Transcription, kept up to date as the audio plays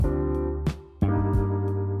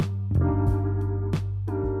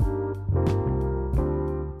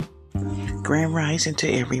Grand Rising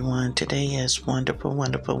to everyone. Today is wonderful,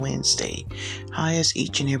 wonderful Wednesday. How is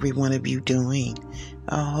each and every one of you doing?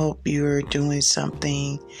 I hope you're doing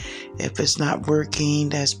something. If it's not working,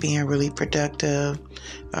 that's being really productive.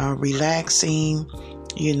 Relaxing,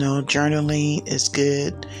 journaling is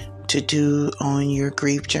good to do on your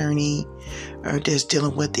grief journey, or just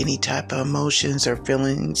dealing with any type of emotions or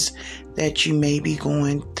feelings that you may be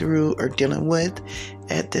going through or dealing with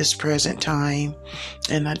at this present time.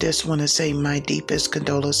 And I just want to say my deepest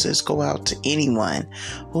condolences go out to anyone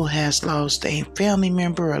who has lost a family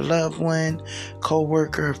member, a loved one,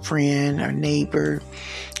 co-worker, a friend, or neighbor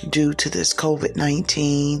due to this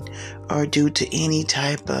COVID-19 or due to any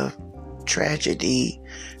type of tragedy,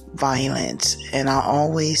 violence. And I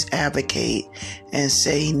always advocate and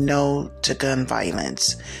say no to gun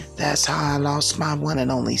violence. That's how I lost my one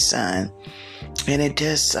and only son. And it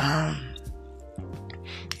just,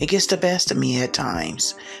 it gets the best of me at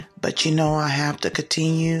times. But I have to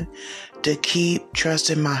continue to keep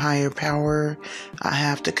trusting my higher power. I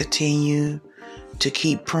have to continue to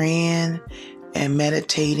keep praying and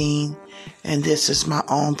meditating. And this is my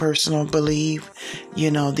own personal belief.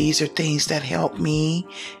 These are things that help me.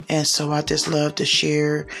 And so I just love to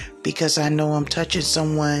share because I know I'm touching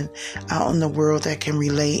someone out in the world that can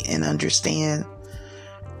relate and understand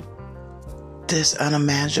this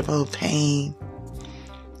unimaginable pain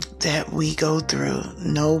that we go through.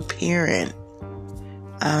 No parent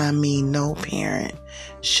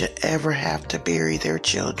should ever have to bury their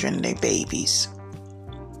children, their babies.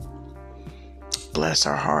 Bless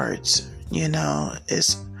our hearts.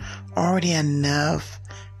 It's already enough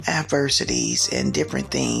adversities and different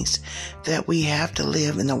things that we have to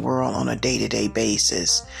live in the world on a day-to-day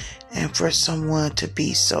basis. And for someone to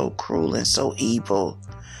be so cruel and so evil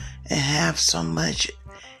and have so much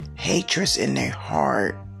hatred in their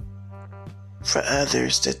heart for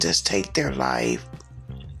others to just take their life,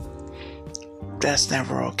 that's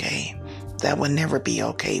never okay. That would never be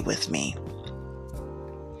okay with me.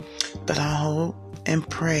 But I hope and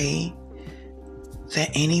pray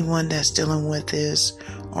that anyone that's dealing with this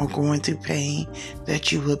or going through pain, that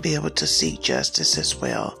you will be able to seek justice as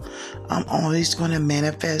well. I'm always going to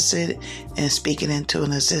manifest it and speak it into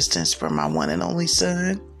an existence for my one and only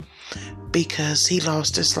son, because he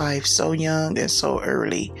lost his life so young and so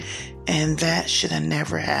early, and that should have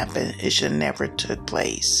never happened. It should have never took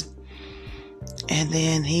place. And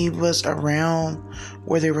then he was around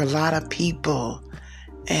where there were a lot of people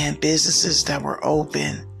and businesses that were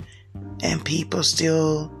open, and people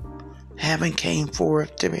still haven't came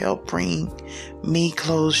forth to help bring me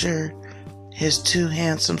closure, his two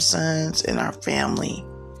handsome sons, and our family.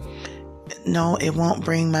 No, it won't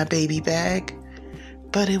bring my baby back,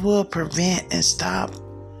 but it will prevent and stop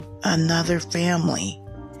another family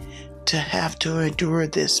to have to endure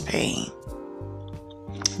this pain.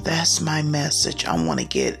 That's my message I want to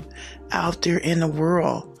get out there in the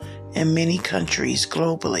world, in many countries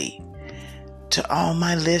globally, to all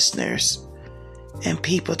my listeners and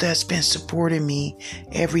people that's been supporting me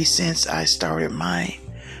ever since I started my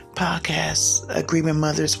podcast, Agreement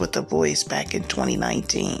Mothers with a Voice, back in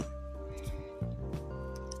 2019.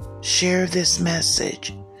 Share this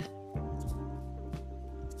message,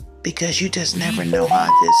 because you just never know how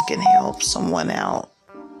this can help someone out,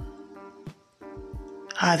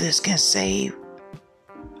 how this can save,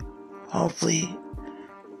 hopefully,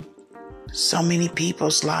 so many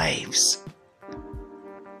people's lives.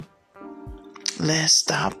 Let's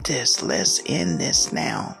stop this. Let's end this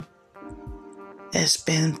now. It's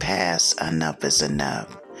been past. Enough is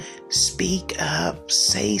enough. Speak up.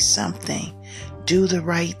 Say something. Do the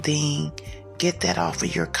right thing. Get that off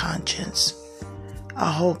of your conscience.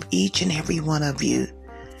 I hope each and every one of you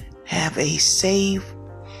have a safe,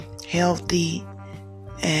 healthy,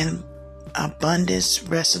 and abundance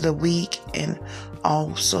rest of the week, and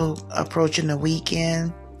also approaching the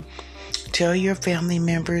weekend. Tell your family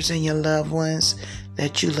members and your loved ones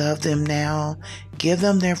that you love them now. Give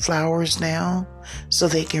them their flowers now so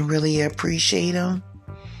they can really appreciate them.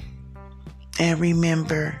 And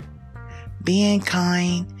remember, being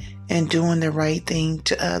kind and doing the right thing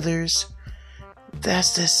to others,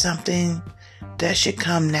 that's just something that should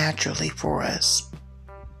come naturally for us.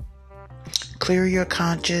 Clear your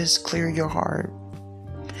conscience, clear your heart.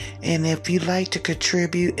 And if you'd like to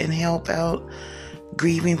contribute and help out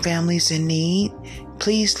grieving families in need,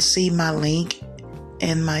 please see my link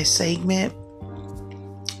in my segment.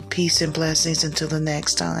 Peace and blessings until the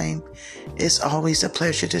next time. It's always a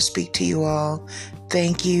pleasure to speak to you all.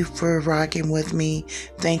 Thank you for rocking with me.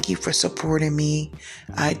 Thank you for supporting me.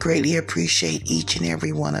 I greatly appreciate each and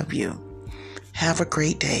every one of you. Have a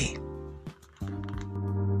great day.